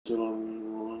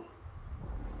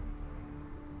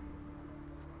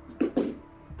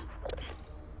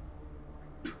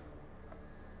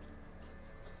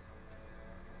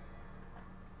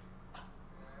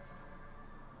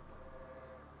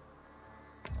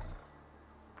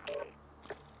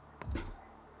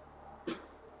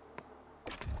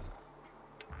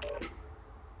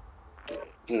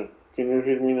Yeah. Can you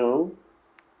hear me now?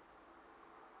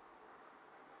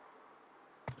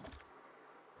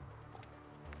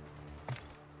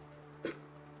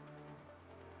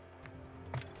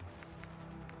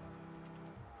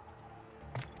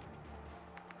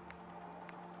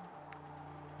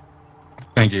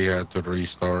 I think you had to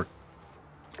restart.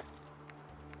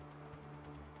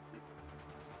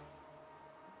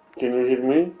 Can you hear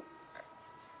me?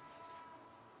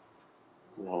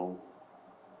 No.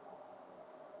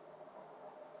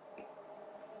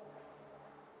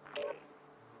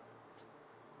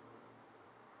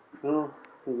 No,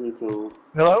 here we go.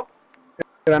 Hello?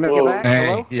 Did I make it back? Hey,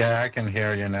 Hello? yeah, I can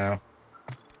hear you now.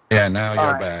 Yeah, now All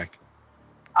you're right. back.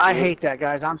 I hate that,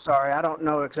 guys. I'm sorry. I don't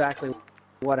know exactly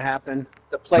what happened.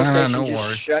 The PlayStation No just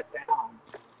worries. shut down.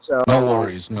 So No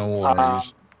worries, no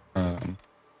worries.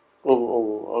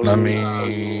 Let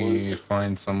me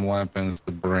find some weapons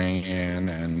to bring in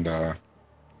and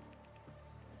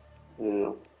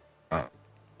yeah.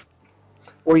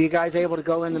 Were you guys able to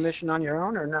go in the mission on your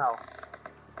own or no?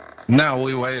 No,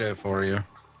 we waited for you.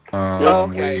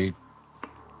 Okay.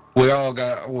 We all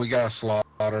got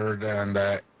slaughtered in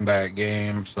that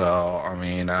game, so I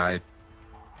mean I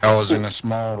was in a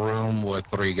small room with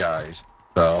 3 guys.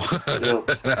 So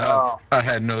Oh. I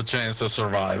had no chance of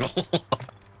survival.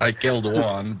 I killed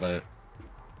one, but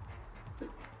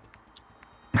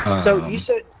So you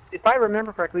said, if I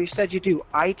remember correctly, you said you do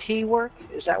IT work?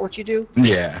 Is that what you do?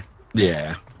 Yeah.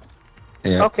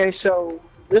 Okay, so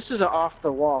this is an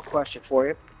off-the-wall question for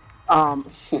you.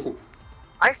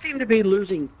 I seem to be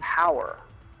losing power.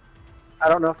 I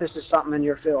don't know if this is something in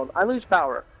your field. I lose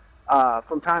power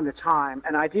from time to time,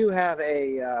 and I do have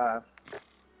a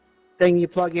thing you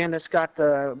plug in that's got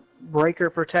the breaker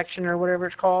protection or whatever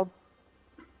it's called.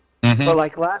 Mm-hmm. But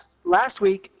like last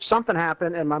week, something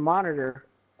happened and my monitor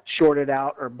shorted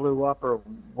out or blew up or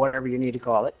whatever you need to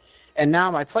call it, and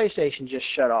now my PlayStation just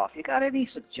shut off. You got any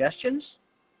suggestions?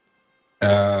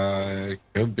 It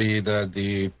could be that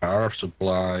the power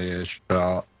supply is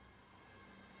shot.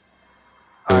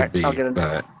 All right, I'll get it.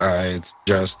 But it's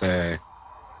just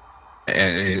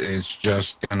it's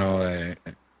just a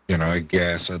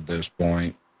guess at this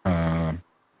point. All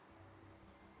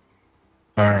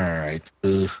right.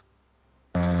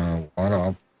 What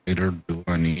operator do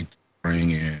I need to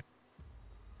bring in?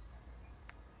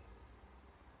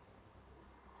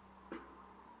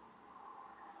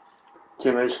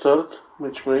 Can I start?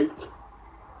 Matchmake?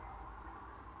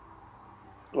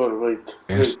 Or wait.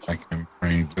 Yes, I can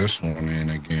bring this one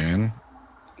in again.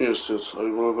 Yes, I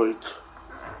will wait.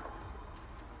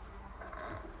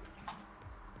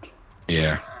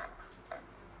 Yeah.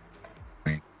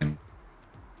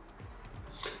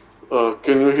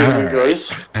 Can you hear me,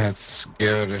 guys? Let's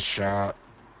give it a shot.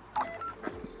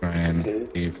 And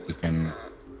see if we can.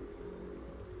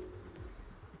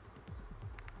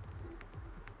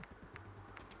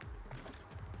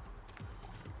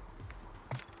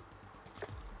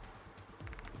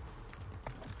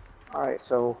 All right,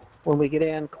 so when we get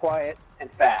in, quiet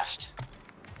and fast.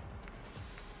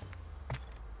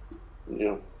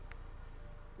 Yeah.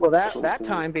 Well, that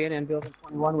time being in Building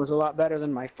 21 was a lot better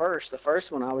than my first. The first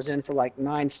one I was in for like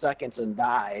 9 seconds and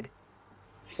died.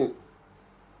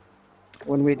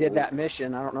 When we did that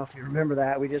mission, I don't know if you remember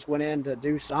that, we just went in to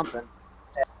do something.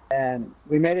 And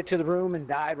we made it to the room and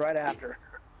died right after.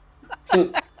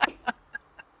 It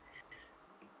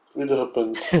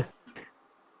happens. I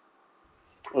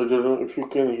don't know if you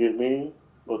can hear me,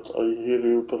 but I hear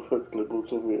you perfectly,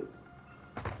 both of you.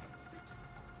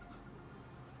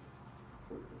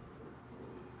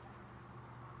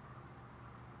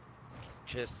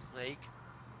 Just Snake.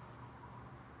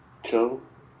 Ciao.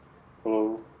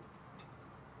 Hello.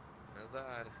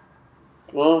 Nazdar.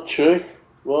 O, Czech?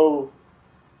 Wow.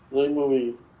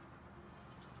 Zajímavý.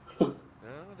 No,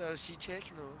 další Čech,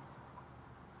 no.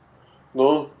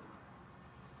 No.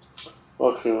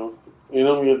 Ach jo.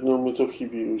 Jenom jednou mi to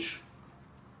chybí už.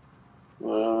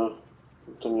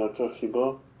 Je to nějaká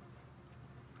chyba?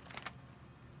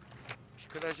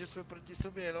 Škoda, že jsme proti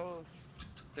sobě, no.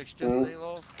 Tak šťastný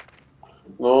lov.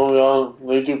 No, já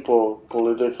nejdu po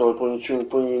lidech, ale po něčem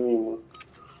úplně jiným.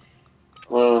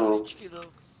 No.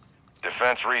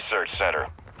 Defense Research Center.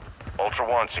 Ultra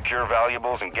One, secure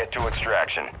valuables and get to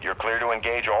extraction. You're clear to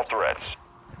engage all threats.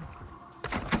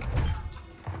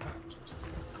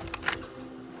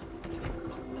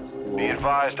 Be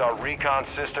advised, our recon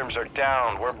systems are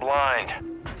down. We're blind.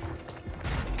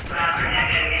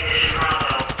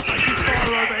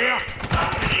 Over here!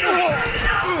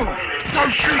 Go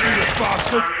shoot him, you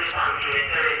bastard!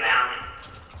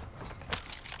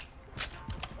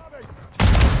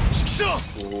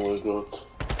 Oh my god.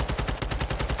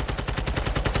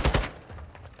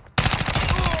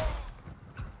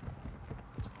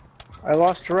 I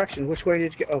lost direction. Which way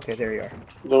did you go? Okay, there you are.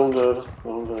 Down there,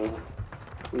 down there.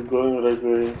 We're going right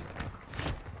way.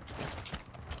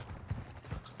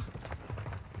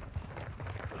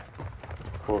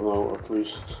 For now, at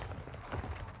least.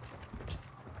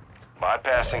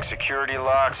 Bypassing security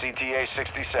locks, ETA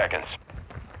 60 seconds.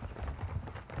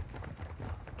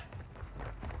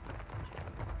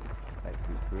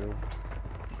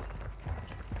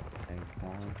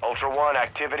 Ultra One,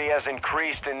 activity has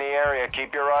increased in the area.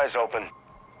 Keep your eyes open.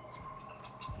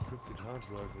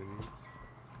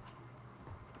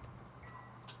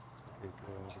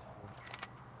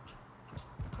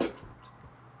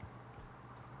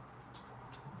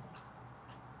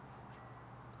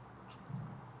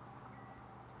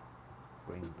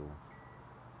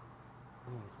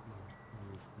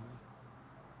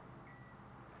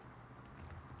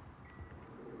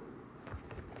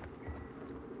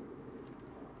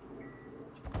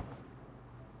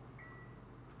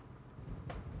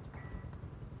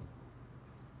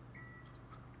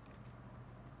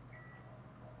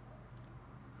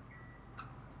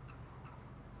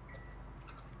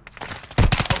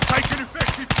 Taking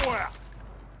effective fire!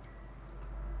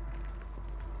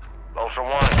 Ultra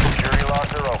One, security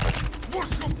locks are open.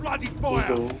 What's your bloody We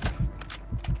fire? go.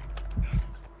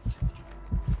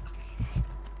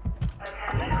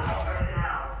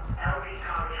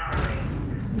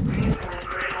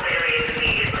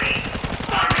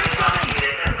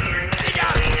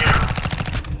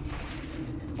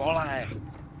 Vole,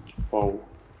 Wow.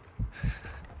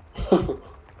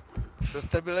 to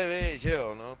jste byli vy, že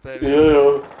jo, no, to je Jo,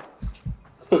 jo.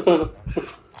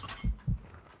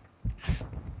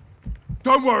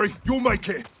 Don't worry, you'll make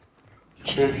it.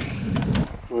 Check.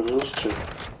 Where is check?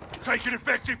 Taking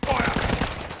effective fire!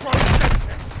 Throw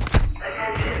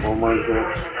septics! Oh my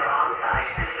god.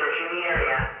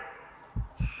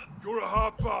 You're a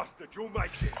hard bastard, you'll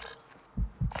make it.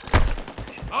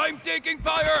 I'm taking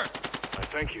fire! I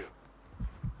thank you.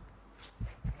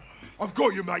 I've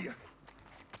got you, mate.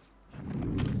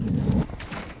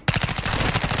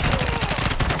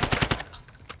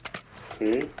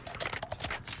 Okay.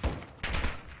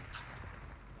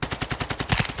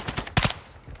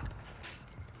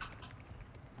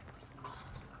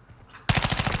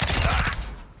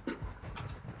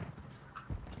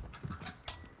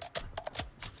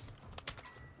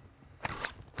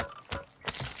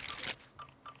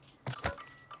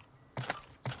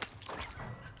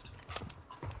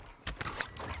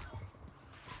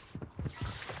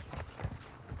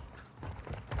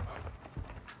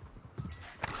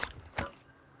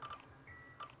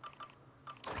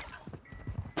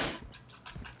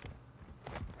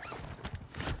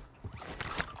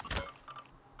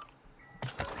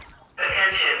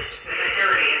 Attention, the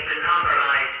facility has been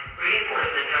compromised.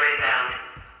 Reinforcements are inbound.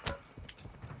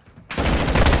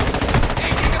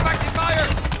 Taking effective fire!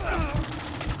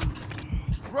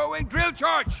 Throwing drill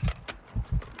charge!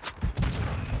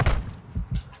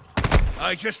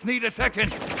 I just need a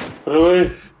second.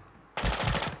 Really?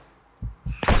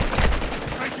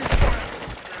 Taking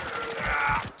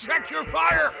fire! Check your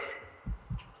fire!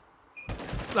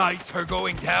 Lights are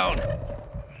going down.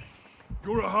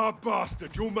 You're a hard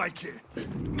bastard, you'll make it.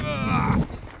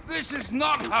 This is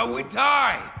not how we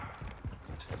die!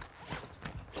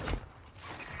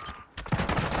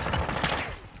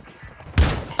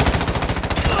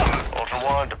 Ultra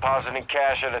One, depositing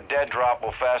cash at a dead drop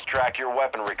will fast-track your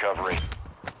weapon recovery.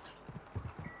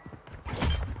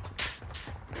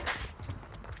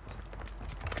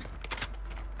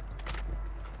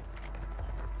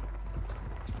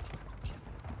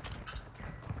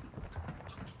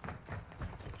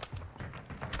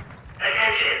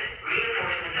 Attention,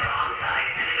 reinforcements are on site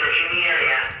and searching the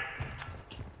area.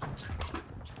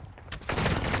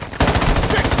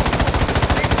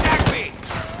 Attack me!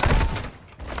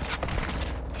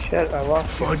 Shit, I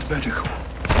lost you. Find medical.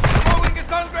 Throwing a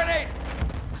stun grenade!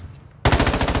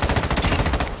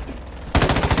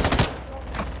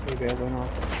 Maybe I went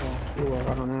off the floor.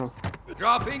 I don't know.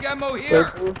 Dropping ammo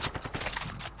here!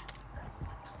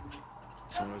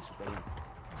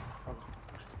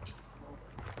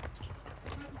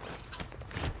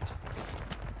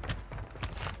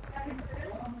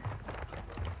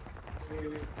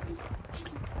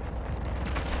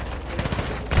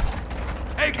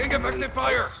 Taking effective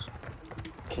fire!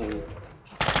 Okay.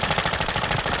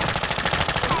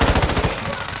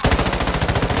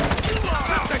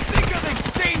 Septic signaling!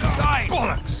 Same side!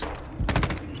 Bollocks!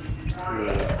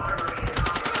 Yeah.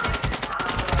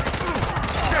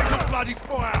 Check the bloody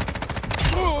fire!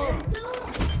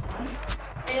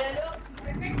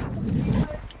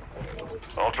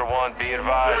 Ultra One, be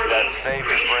advised that safe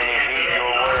is bringing heat your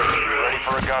way. Be ready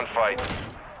for a gunfight.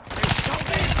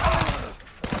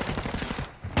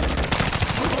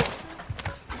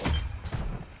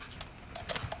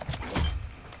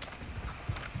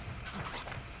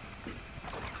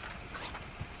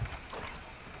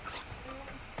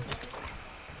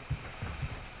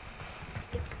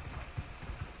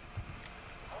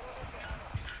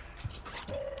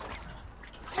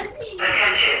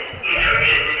 Attention,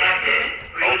 intrusion detected.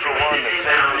 Ultra One, the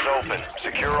safe is open.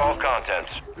 Secure all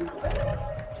contents.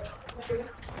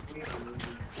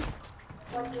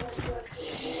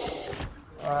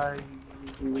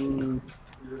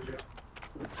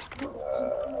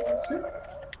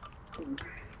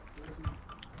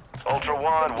 Ultra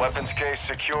One, weapons case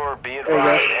secure. Be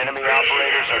advised, enemy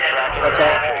operators are tracking your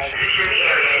location. Secure the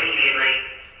area immediately.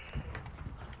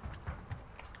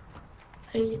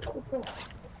 Il est trop fort.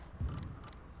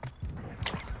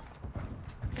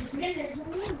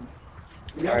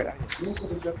 Alright.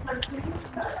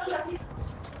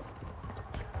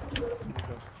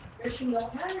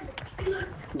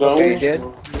 Down. Okay, dead.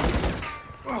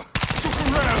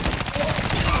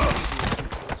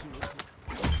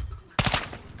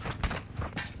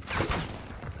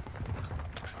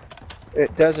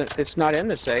 It doesn't, it's not in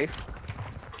the safe.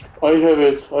 I have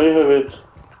it. I have it.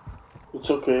 It's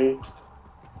okay.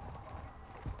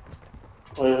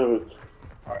 I have it.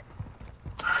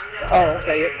 Oh,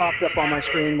 okay, it popped up on my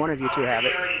screen. One of you two have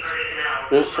it.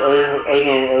 Yes, I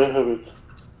know. I have it.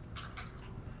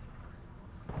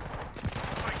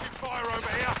 Taking fire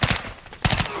over here.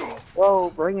 Whoa,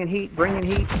 bringing heat, bringing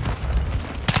heat.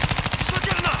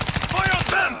 Sagana, fire at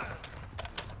them.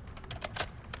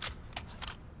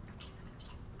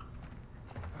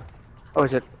 Oh,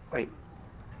 is it? Wait.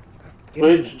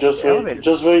 Wait, just wait. Elevator.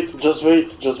 Just wait. Just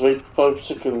wait. Just wait 5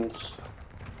 seconds.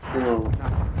 No.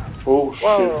 Oh shit.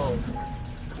 Whoa.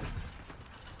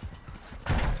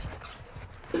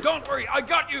 Don't worry, I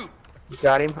got you. You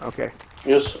got him? Okay.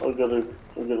 Yes, I got him.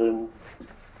 I got him.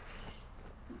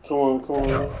 Come on, come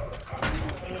on.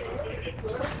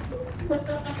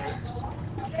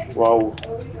 Wow.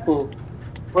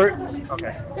 Where?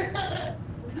 Okay.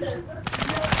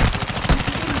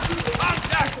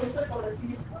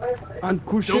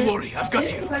 Don't worry, I've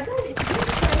got you.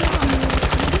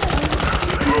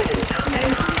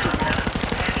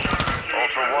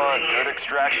 Ultra One, good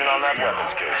extraction on that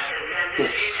weapons case.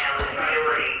 Yes.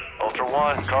 Ultra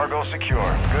One, cargo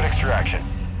secure. Good extraction.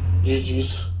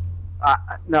 GG's.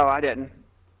 No, I didn't.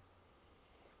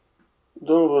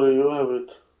 Don't worry, you have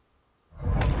it.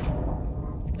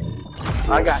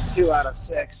 I got 2 out of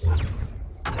 6.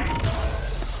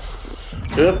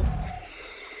 Yep.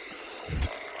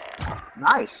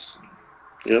 Nice.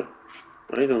 Yep.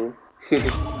 I know.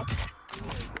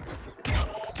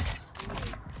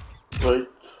 Wait,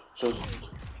 just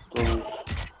don't.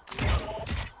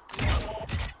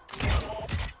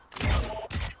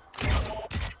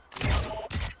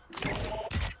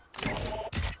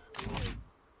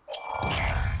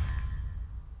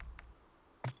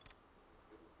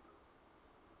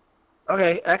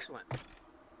 Okay, excellent.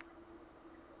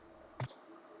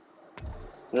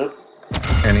 Yep.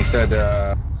 And he said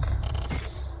that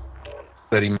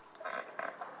he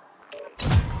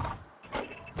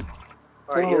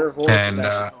Alright, your voice and is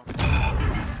actually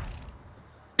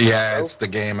yeah, it's the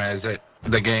game as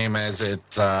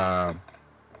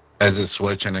it's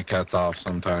switching, it cuts off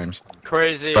sometimes.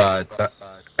 Crazy. But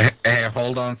hey,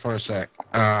 hold on for a sec.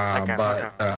 Okay, But okay.